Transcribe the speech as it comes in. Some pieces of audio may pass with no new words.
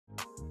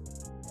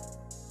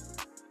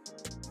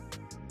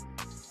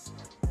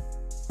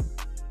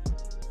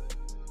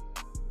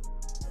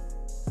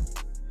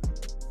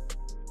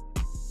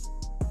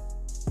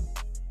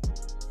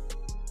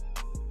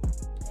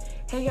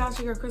Hey y'all, it's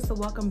your girl Crystal.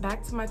 Welcome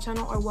back to my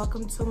channel, or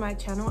welcome to my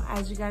channel.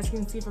 As you guys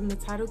can see from the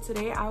title,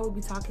 today I will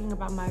be talking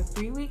about my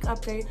 3-week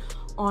update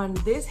on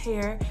this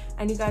hair,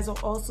 and you guys will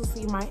also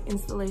see my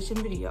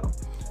installation video.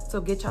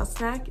 So get y'all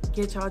snack,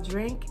 get y'all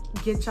drink,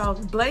 get y'all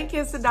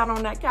blanket, sit down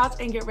on that couch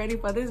and get ready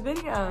for this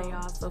video.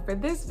 Y'all, so for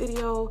this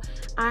video,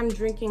 I'm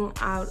drinking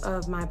out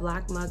of my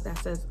black mug that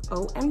says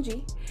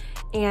OMG,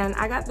 and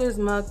I got this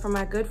mug from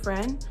my good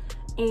friend.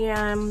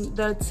 And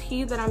the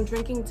tea that I'm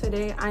drinking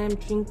today, I am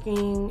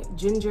drinking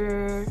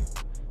ginger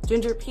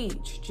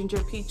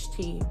peach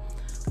tea.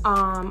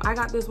 I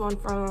got this one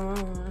from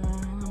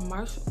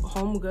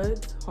Home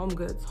Goods. Home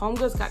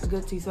Goods got the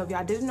good tea. So if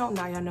y'all didn't know,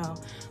 now y'all know.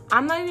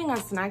 I'm not eating a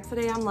snack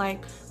today. I'm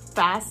like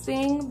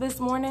fasting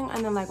this morning,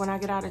 and then like when I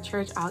get out of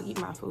church, I'll eat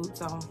my food.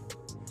 So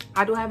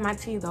I do have my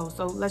tea though.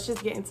 So let's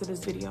just get into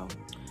this video.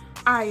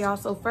 All right, y'all,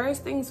 so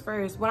first things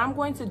first, what I'm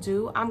going to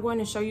do, I'm going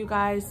to show you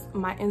guys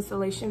my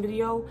installation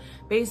video.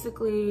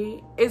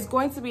 Basically, it's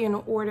going to be in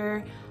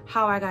order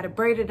how I got it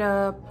braided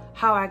up,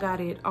 how I got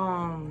it,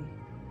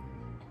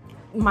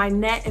 my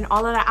net and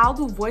all of that. I'll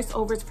do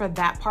voiceovers for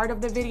that part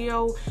of the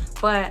video,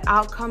 but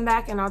I'll come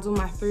back and I'll do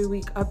my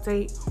 3-week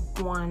update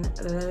on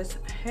this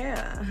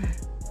hair.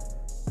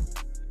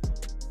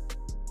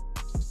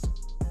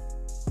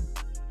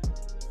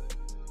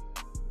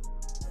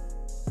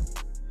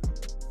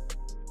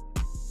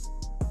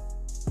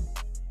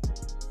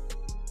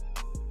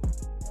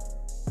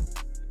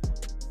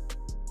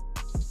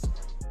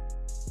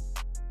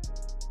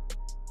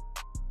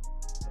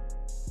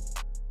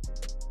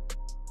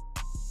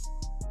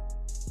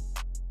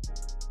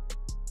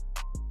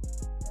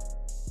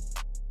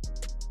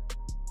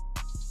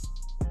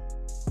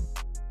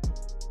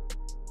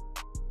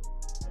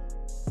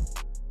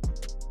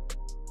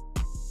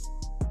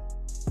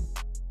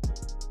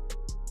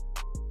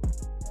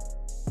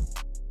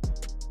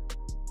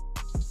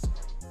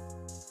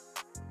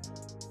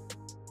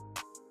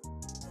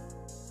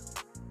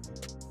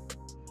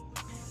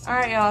 All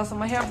right, y'all, so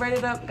my hair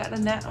braided up, got the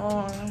net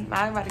on.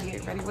 Now I'm about to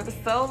get ready with the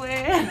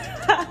sewing.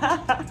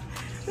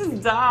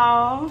 This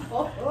doll.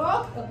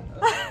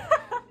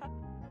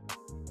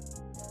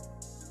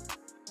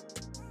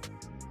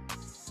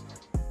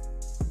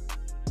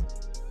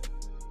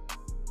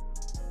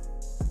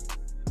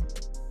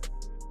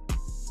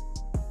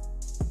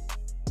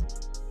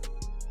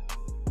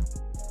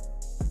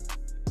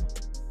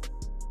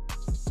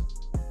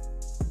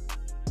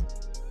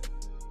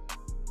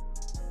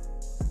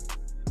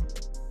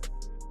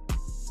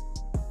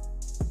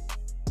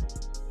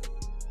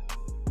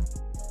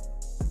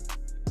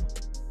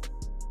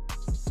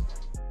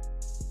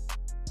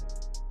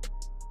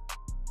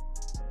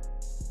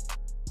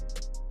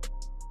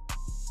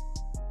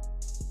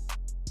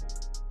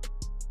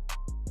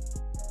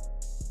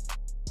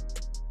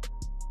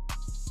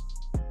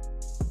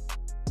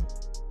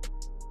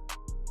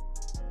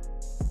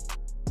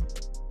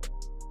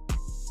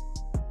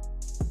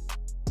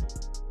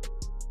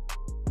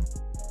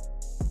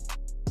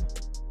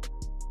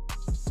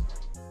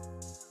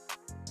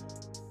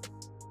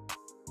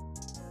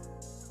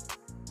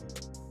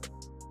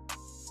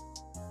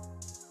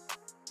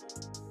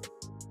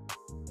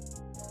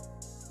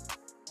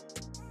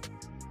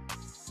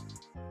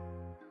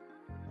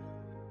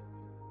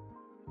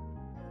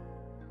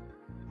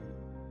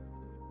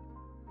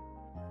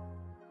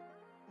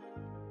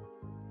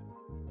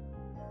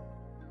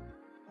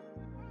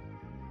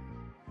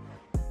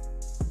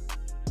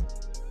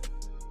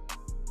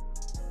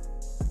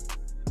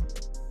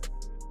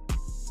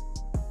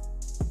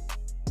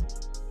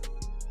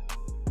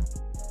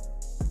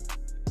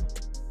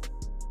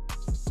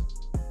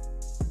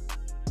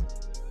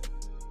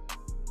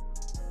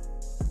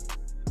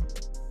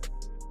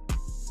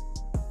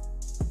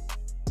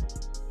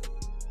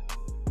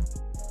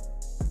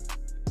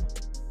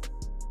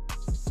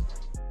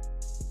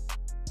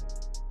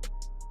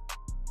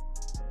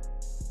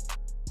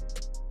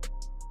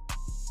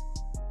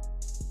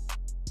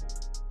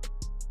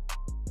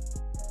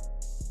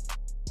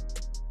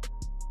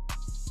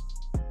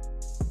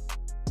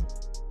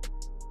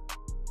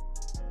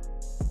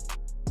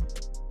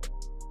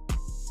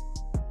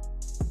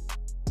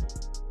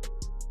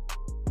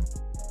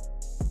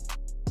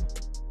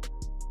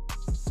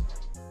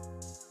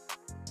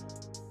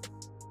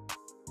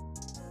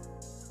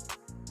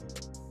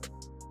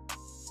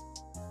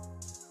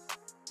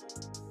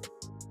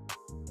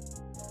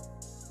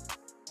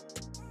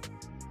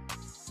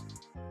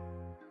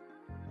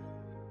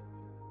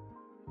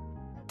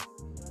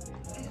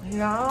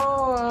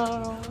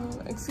 Y'all,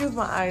 excuse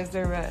my eyes,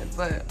 they're red,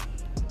 but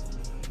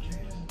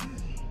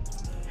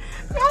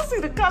y'all see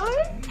the color?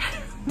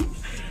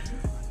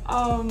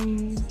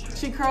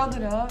 She curled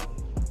it up,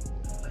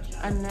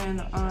 and then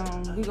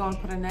we gonna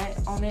put a net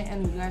on it,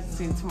 and you guys will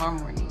see it tomorrow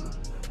morning.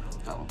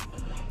 So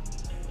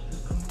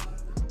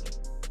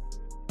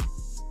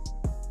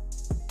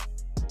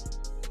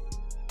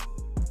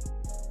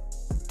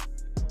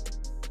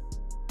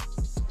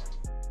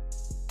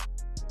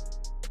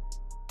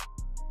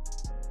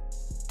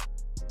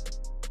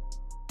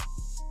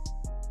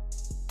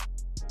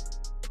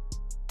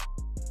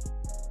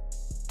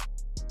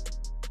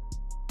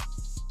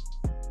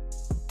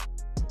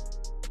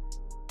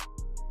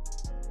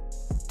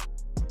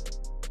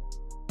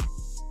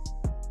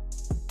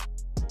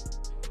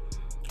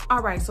All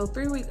right, so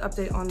 3-week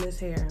update on this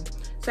hair.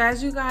 So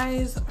as you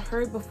guys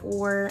heard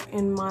before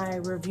in my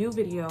review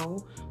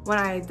video, when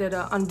I did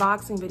an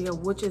unboxing video,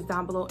 which is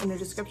down below in the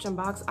description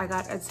box, I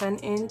got a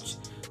 10-inch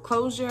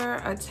closure,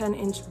 a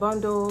 10-inch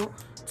bundle,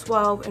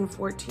 12 and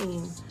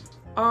 14.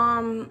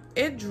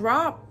 It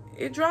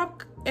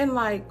dropped in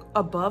like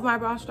above my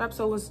brow strap,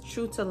 so it was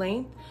true to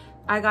length.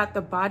 I got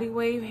the body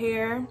wave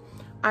hair.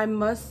 I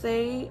must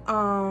say,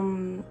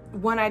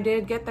 when I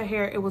did get the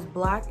hair, it was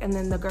black, and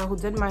then the girl who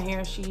did my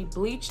hair, she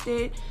bleached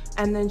it,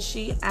 and then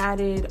she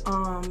added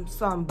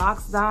some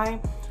box dye.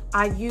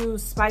 I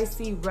used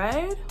spicy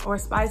red or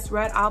spice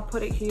red. I'll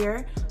put it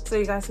here so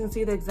you guys can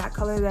see the exact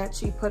color that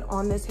she put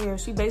on this hair.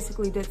 She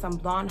basically did some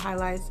blonde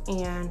highlights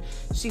and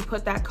she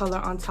put that color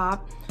on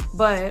top.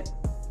 But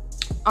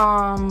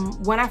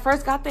when I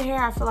first got the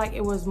hair, I feel like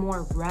it was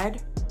more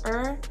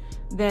redder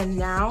than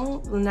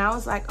now. Now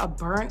it's like a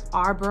burnt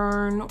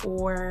auburn,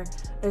 or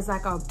it's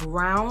like a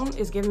brown.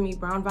 It's giving me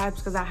brown vibes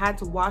because I had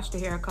to wash the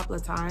hair a couple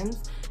of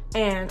times.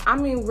 And I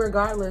mean,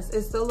 regardless,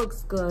 it still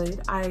looks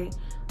good. I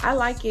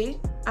like it.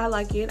 I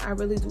like it. I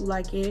really do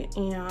like it.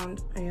 And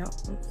yeah.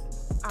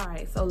 All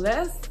right, so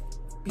let's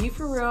be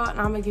for real, and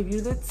I'm gonna give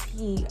you the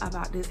tea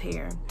about this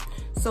hair.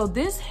 So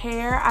this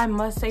hair, I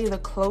must say, the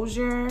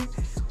closure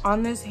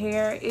on this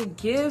hair,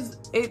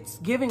 it's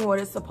giving what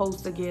it's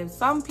supposed to give.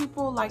 Some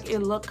people like it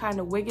look kind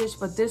of wiggish,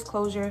 but this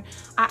closure,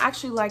 I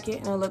actually like it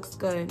and it looks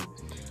good.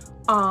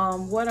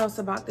 What else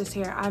about this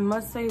hair? I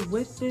must say,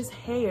 with this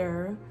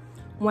hair,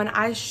 when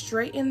I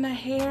straighten the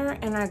hair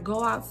and I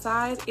go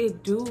outside,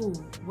 it do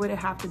what it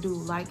have to do.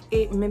 Like,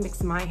 it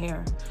mimics my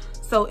hair.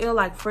 So it'll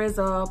like frizz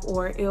up,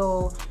 or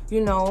it'll,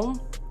 you know,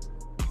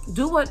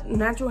 do what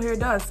natural hair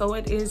does. So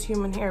it is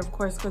human hair, of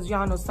course, because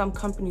y'all know some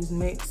companies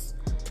mix.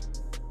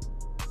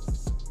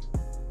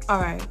 All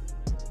right,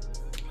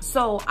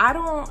 so I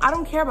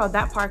don't care about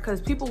that part,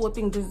 because people will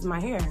think this is my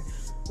hair,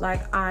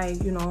 like I,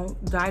 you know,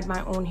 dyed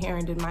my own hair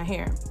and did my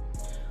hair.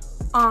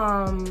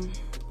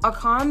 A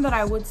con that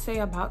I would say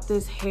about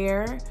this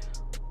hair,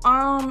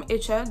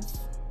 it sheds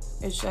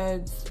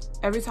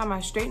every time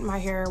I straighten my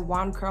hair,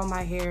 wand curl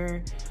my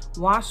hair,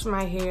 wash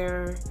my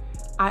hair.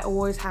 I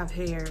always have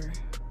hair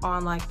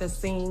on like the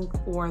sink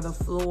or the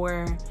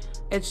floor.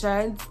 It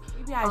sheds.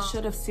 Maybe I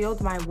should have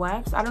sealed my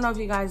wefts. I don't know if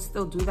you guys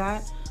still do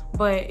that,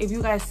 but if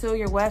you guys seal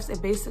your wefts,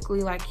 it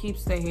basically like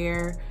keeps the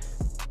hair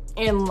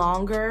in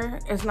longer.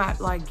 It's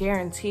not like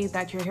guaranteed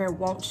that your hair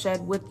won't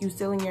shed with you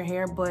sealing your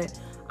hair, but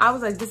I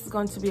was like, this is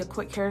going to be a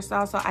quick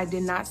hairstyle, so I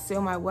did not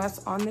seal my wefts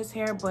on this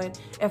hair. But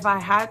if I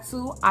had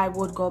to, I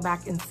would go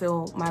back and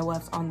seal my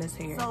wefts on this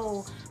hair.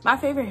 So my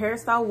favorite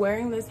hairstyle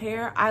wearing this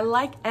hair, I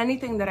like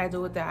anything that I do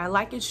with it. I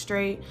like it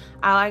straight.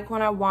 I like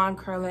when I wand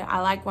curl it.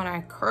 I like when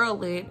I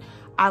curl it.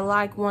 I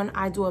like when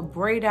I do a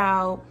braid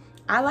out.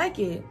 I like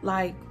it.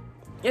 Like,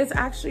 it's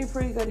actually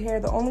pretty good hair.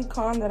 The only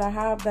con that I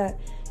have that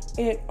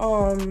it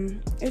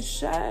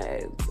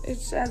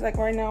sheds. Like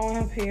right now I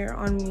have hair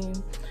on me,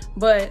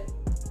 but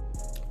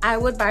I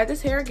would buy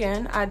this hair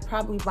again. I'd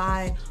probably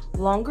buy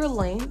longer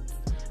length,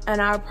 and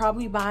I would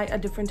probably buy a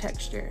different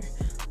texture.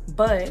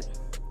 But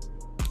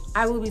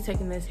I will be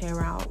taking this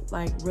hair out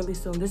like really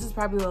soon. This is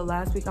probably the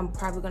last week I'm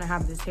probably gonna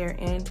have this hair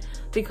in,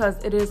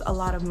 because it is a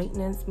lot of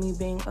maintenance. Me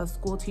being a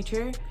school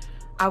teacher,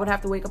 I would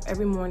have to wake up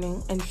every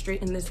morning and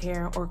straighten this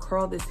hair or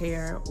curl this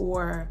hair,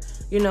 or,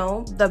 you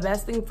know, the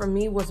best thing for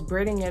me was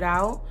braiding it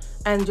out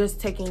and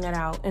just taking it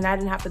out. And I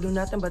didn't have to do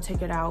nothing but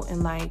take it out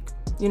and, like,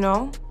 you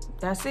know,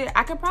 that's it.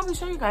 I could probably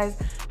show you guys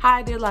how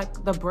I did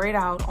like the braid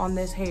out on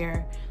this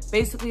hair.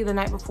 Basically the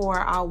night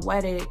before I'll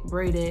wet it,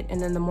 braid it, and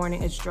then the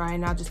morning it's dry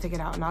and I'll just take it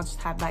out and I'll just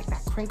have like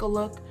that crinkle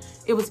look.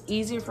 It was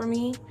easier for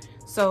me.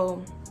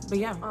 So, but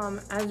yeah,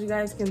 as you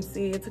guys can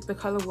see, it took the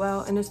color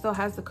well, and it still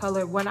has the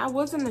color. When I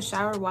was in the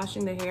shower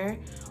washing the hair,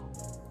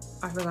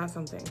 I forgot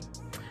something.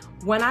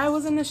 When I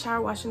was in the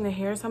shower washing the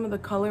hair, some of the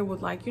color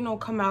would, like, you know,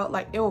 come out,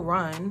 like it'll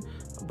run.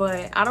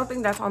 But I don't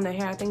think that's on the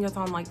hair. I think it's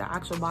on like the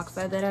actual box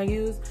set that I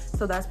use.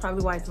 So that's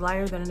probably why it's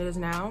lighter than it is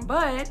now.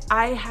 But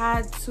I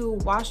had to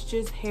wash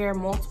this hair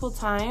multiple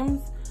times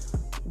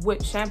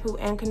with shampoo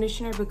and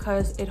conditioner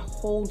because it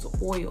holds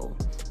oil.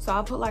 So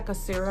I'll put like a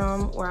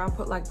serum, or I'll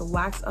put like the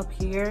wax up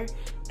here,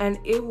 and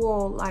it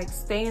will like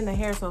stay in the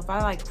hair. So if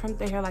I like crimp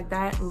the hair like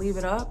that and leave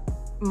it up,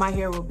 my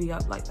hair will be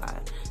up like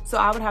that. So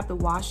I would have to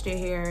wash the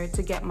hair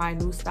to get my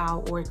new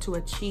style, or to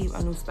achieve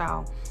a new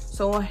style.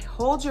 So it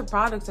holds your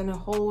products, and it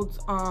holds,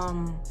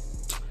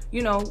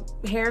 you know,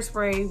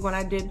 hairspray. When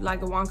I did like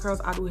the wand curls,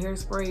 I do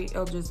hairspray,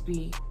 it'll just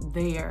be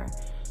there.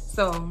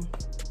 So,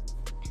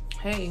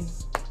 hey,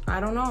 I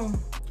don't know.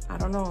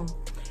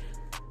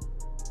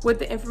 With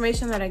the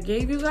information that I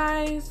gave you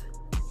guys,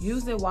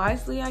 use it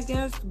wisely, I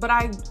guess. But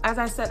as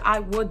I said, I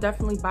would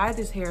definitely buy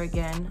this hair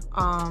again.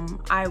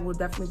 I would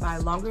definitely buy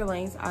longer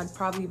lengths. I'd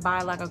probably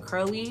buy like a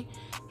curly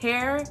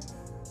hair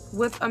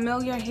with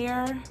AMELLA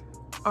hair.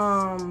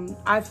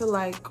 I feel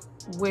like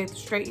with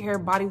straight hair,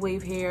 body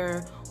wave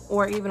hair,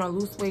 or even a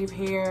loose wave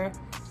hair,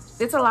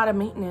 it's a lot of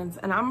maintenance,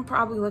 and I'm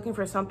probably looking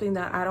for something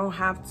that I don't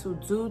have to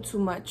do too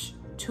much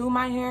to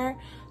my hair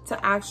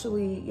to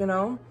actually, you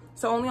know,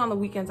 So only on the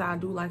weekends I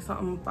do like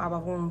something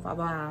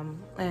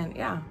and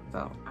yeah. So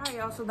all right,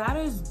 y'all, so that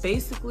is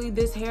basically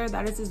this hair.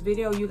 That is this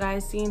video. You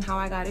guys seen how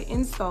I got it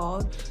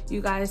installed.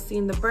 You guys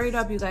seen the braid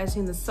up, you guys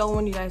seen the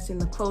sewing, you guys seen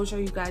the closure,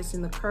 you guys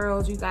seen the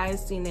curls, you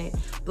guys seen it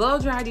blow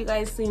dried, you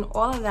guys seen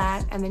all of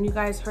that. And then you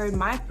guys heard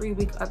my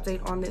 3-week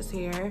update on this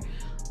hair.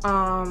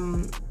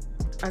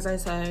 As I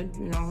said,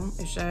 you know,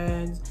 it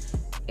sheds,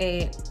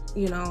 it,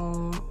 you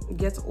know,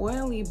 gets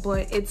oily,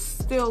 but it's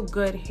still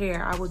good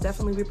hair. I will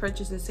definitely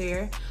repurchase this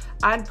hair.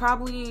 I'd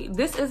probably,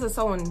 this is a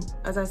sew-in,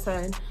 as I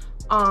said.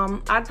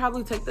 I'd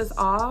probably take this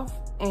off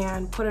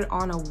and put it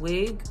on a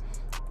wig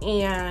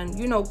and,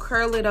 you know,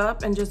 curl it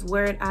up and just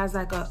wear it as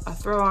like a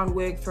throw-on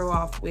wig,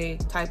 throw-off wig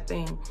type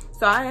thing.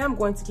 So I am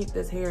going to keep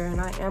this hair and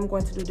I am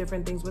going to do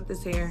different things with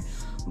this hair.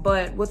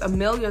 But with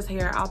Amellia's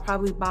hair, I'll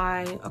probably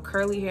buy a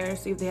curly hair,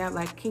 see if they have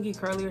like kinky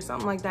curly or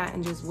something like that,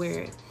 and just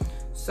wear it.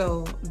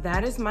 So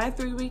that is my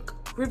 3-week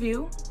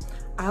review.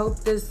 I hope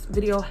this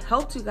video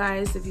helped you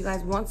guys if you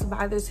guys want to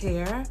buy this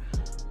hair.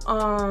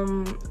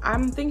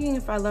 I'm thinking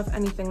if I left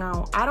anything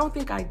out. I don't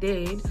think I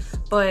did,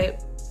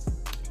 but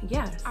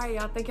yes. All right,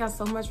 y'all, thank y'all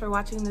so much for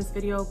watching this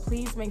video.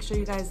 Please make sure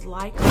you guys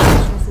like,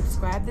 comment, and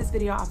subscribe this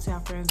video off to your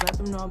friends. Let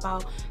them know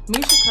about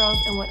Mesha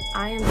Curlz and what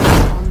I am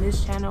doing on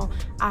this channel.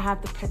 I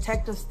have the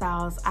protective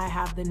styles, I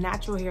have the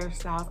natural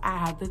hairstyles, I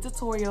have the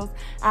tutorials,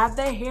 I have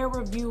the hair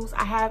reviews,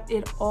 I have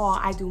it all.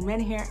 I do men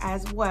hair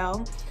as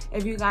well.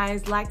 If you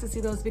guys like to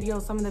see those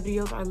videos, some of the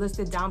videos are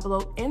listed down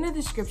below in the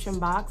description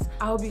box.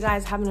 I hope you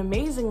guys have an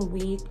amazing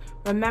week.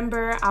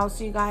 Remember, I'll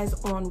see you guys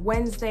on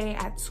Wednesday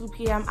at 2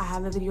 p.m. I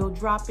have a video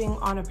dropping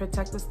on a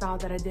protective style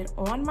that I did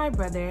on my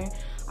brother.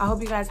 I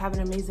hope you guys have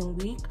an amazing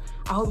week.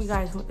 I hope you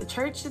guys went to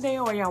church today,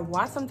 or y'all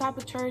watch some type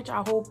of church.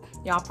 I hope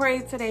y'all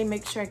prayed today.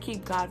 Make sure to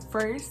keep God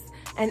first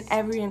in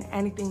every and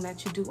anything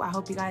that you do. I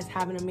hope you guys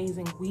have an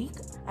amazing week,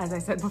 as I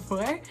said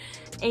before.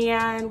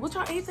 And what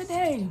y'all ate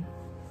today?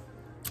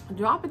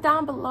 Drop it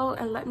down below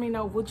and let me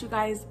know what you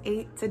guys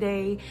ate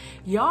today.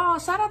 Y'all,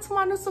 shout out to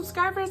my new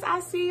subscribers. I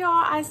see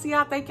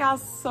y'all. Thank y'all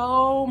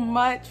so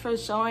much for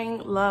showing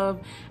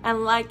love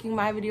and liking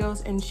my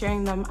videos and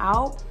sharing them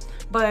out.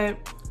 But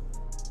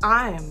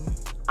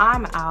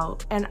I'm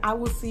out, and I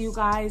will see you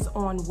guys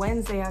on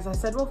Wednesday, as I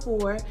said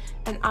before,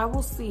 and I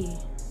will see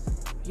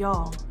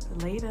y'all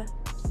later.